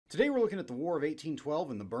Today we're looking at the War of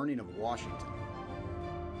 1812 and the burning of Washington.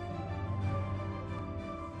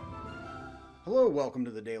 Hello, welcome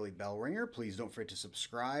to the Daily Bellringer. Please don't forget to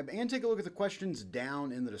subscribe and take a look at the questions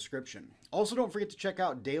down in the description. Also, don't forget to check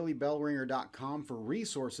out dailybellringer.com for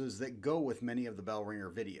resources that go with many of the Bellringer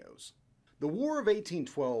videos. The War of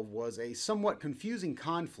 1812 was a somewhat confusing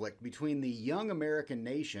conflict between the young American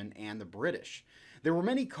nation and the British. There were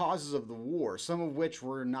many causes of the war, some of which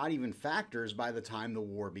were not even factors by the time the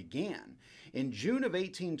war began. In June of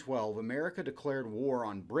 1812, America declared war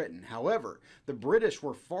on Britain. However, the British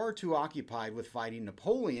were far too occupied with fighting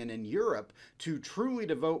Napoleon in Europe to truly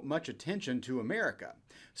devote much attention to America.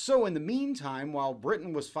 So in the meantime, while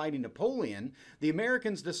Britain was fighting Napoleon, the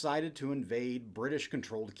Americans decided to invade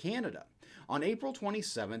British-controlled Canada. On April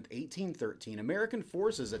 27, 1813, American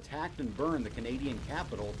forces attacked and burned the Canadian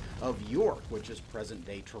capital of York, which is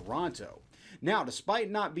present-day Toronto. Now,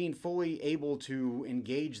 despite not being fully able to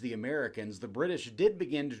engage the Americans, the British did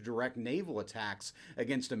begin to direct naval attacks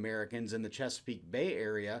against Americans in the Chesapeake Bay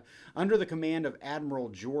area under the command of Admiral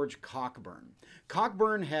George Cockburn.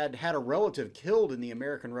 Cockburn had had a relative killed in the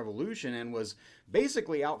American Revolution and was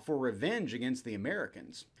basically out for revenge against the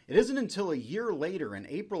Americans. It isn't until a year later, in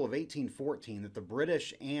April of 1814, that the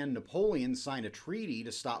British and Napoleon signed a treaty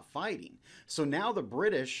to stop fighting. So now the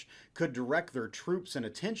British could direct their troops and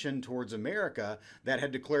attention towards America that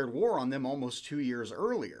had declared war on them almost 2 years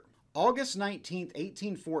earlier. August 19,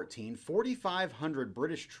 1814, 4,500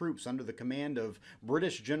 British troops under the command of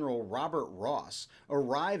British General Robert Ross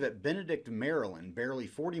arrive at Benedict, Maryland, barely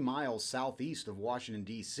 40 miles southeast of Washington,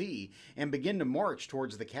 D.C., and begin to march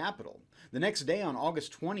towards the capital. The next day, on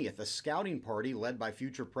August 20th, a scouting party led by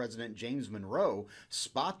future President James Monroe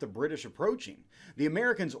spot the British approaching. The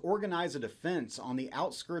Americans organize a defense on the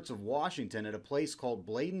outskirts of Washington at a place called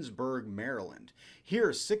Bladensburg, Maryland.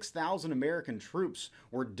 Here, 6,000 American troops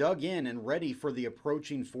were dug in and ready for the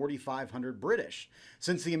approaching 4,500 British.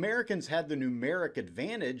 Since the Americans had the numeric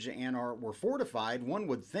advantage and were fortified, one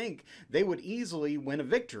would think they would easily win a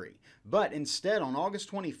victory. But instead, on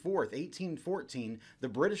August 24th, 1814, the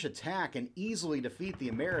British attack and easily defeat the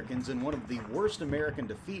Americans in one of the worst American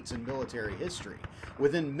defeats in military history.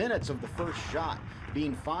 Within minutes of the first shot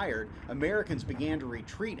being fired, Americans began to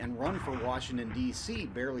retreat and run for Washington, D.C.,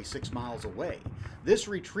 barely 6 miles away. This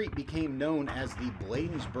retreat became known as the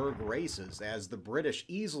Bladensburg Races, as the British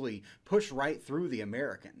easily pushed right through the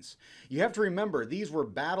Americans. You have to remember, these were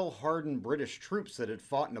battle-hardened British troops that had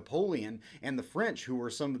fought Napoleon and the French, who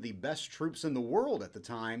were some of the best troops in the world at the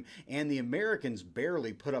time, and the Americans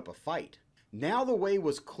barely put up a fight. Now the way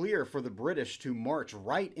was clear for the British to march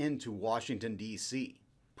right into Washington, D.C.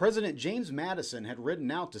 President James Madison had ridden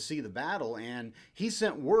out to see the battle, and he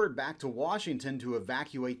sent word back to Washington to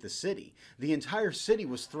evacuate the city. The entire city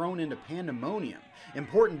was thrown into pandemonium.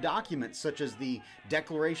 Important documents such as the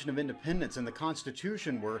Declaration of Independence and the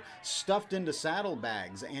Constitution were stuffed into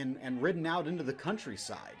saddlebags and ridden out into the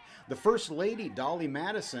countryside. The First Lady, Dolley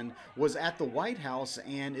Madison, was at the White House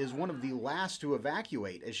and is one of the last to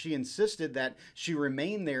evacuate, as she insisted that she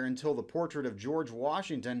remain there until the portrait of George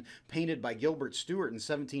Washington, painted by Gilbert Stuart in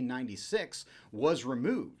 1796, was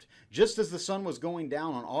removed. Just as the sun was going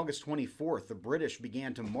down on August 24th, the British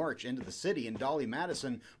began to march into the city, and Dolley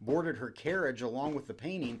Madison boarded her carriage along with the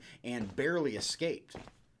painting and barely escaped.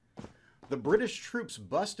 The British troops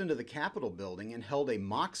bust into the Capitol building and held a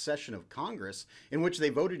mock session of Congress in which they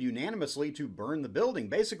voted unanimously to burn the building,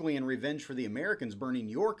 basically in revenge for the Americans burning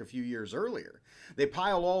York a few years earlier. They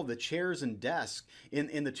piled all of the chairs and desks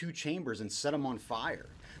in the two chambers and set them on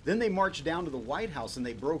fire. Then they marched down to the White House and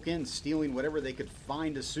they broke in, stealing whatever they could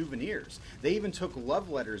find as souvenirs. They even took love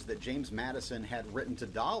letters that James Madison had written to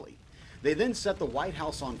Dolley. They then set the White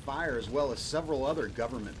House on fire, as well as several other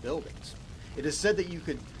government buildings. It is said that you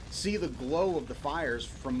could see the glow of the fires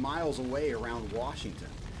from miles away around Washington.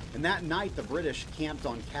 And that night, the British camped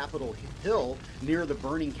on Capitol Hill near the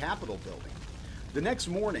burning Capitol building. The next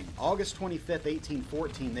morning, August 25th,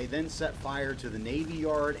 1814, they then set fire to the Navy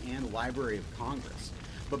Yard and Library of Congress.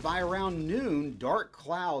 But by around noon, dark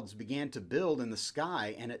clouds began to build in the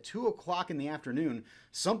sky, and at 2 o'clock in the afternoon,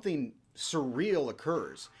 something surreal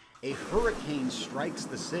occurs. A hurricane strikes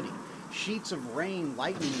the city. Sheets of rain,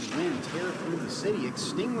 lightning, and wind tear through the city,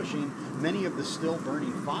 extinguishing many of the still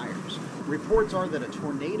burning fires. Reports are that a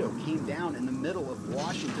tornado came down in the middle of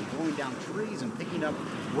Washington, blowing down trees and picking up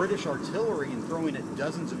British artillery and throwing it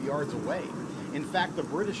dozens of yards away. In fact, the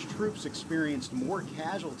British troops experienced more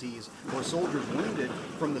casualties or soldiers wounded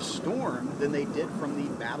from the storm than they did from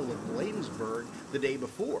the Battle of Bladensburg the day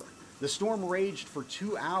before. The storm raged for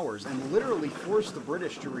 2 hours and literally forced the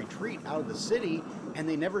British to retreat out of the city, and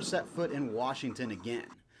they never set foot in Washington again.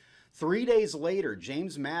 3 days later,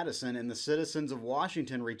 James Madison and the citizens of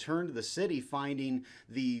Washington returned to the city, finding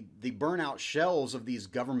the burnout shells of these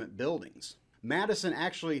government buildings. Madison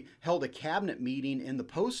actually held a cabinet meeting in the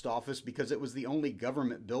post office because it was the only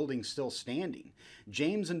government building still standing.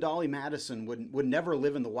 James and Dolley Madison would never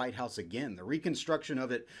live in the White House again. The reconstruction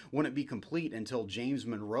of it wouldn't be complete until James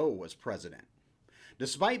Monroe was president.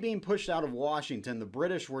 Despite being pushed out of Washington, the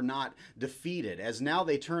British were not defeated, as now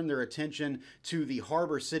they turned their attention to the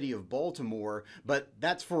harbor city of Baltimore, but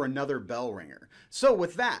that's for another Bellringer. So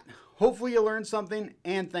with that, hopefully you learned something,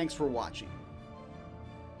 and thanks for watching.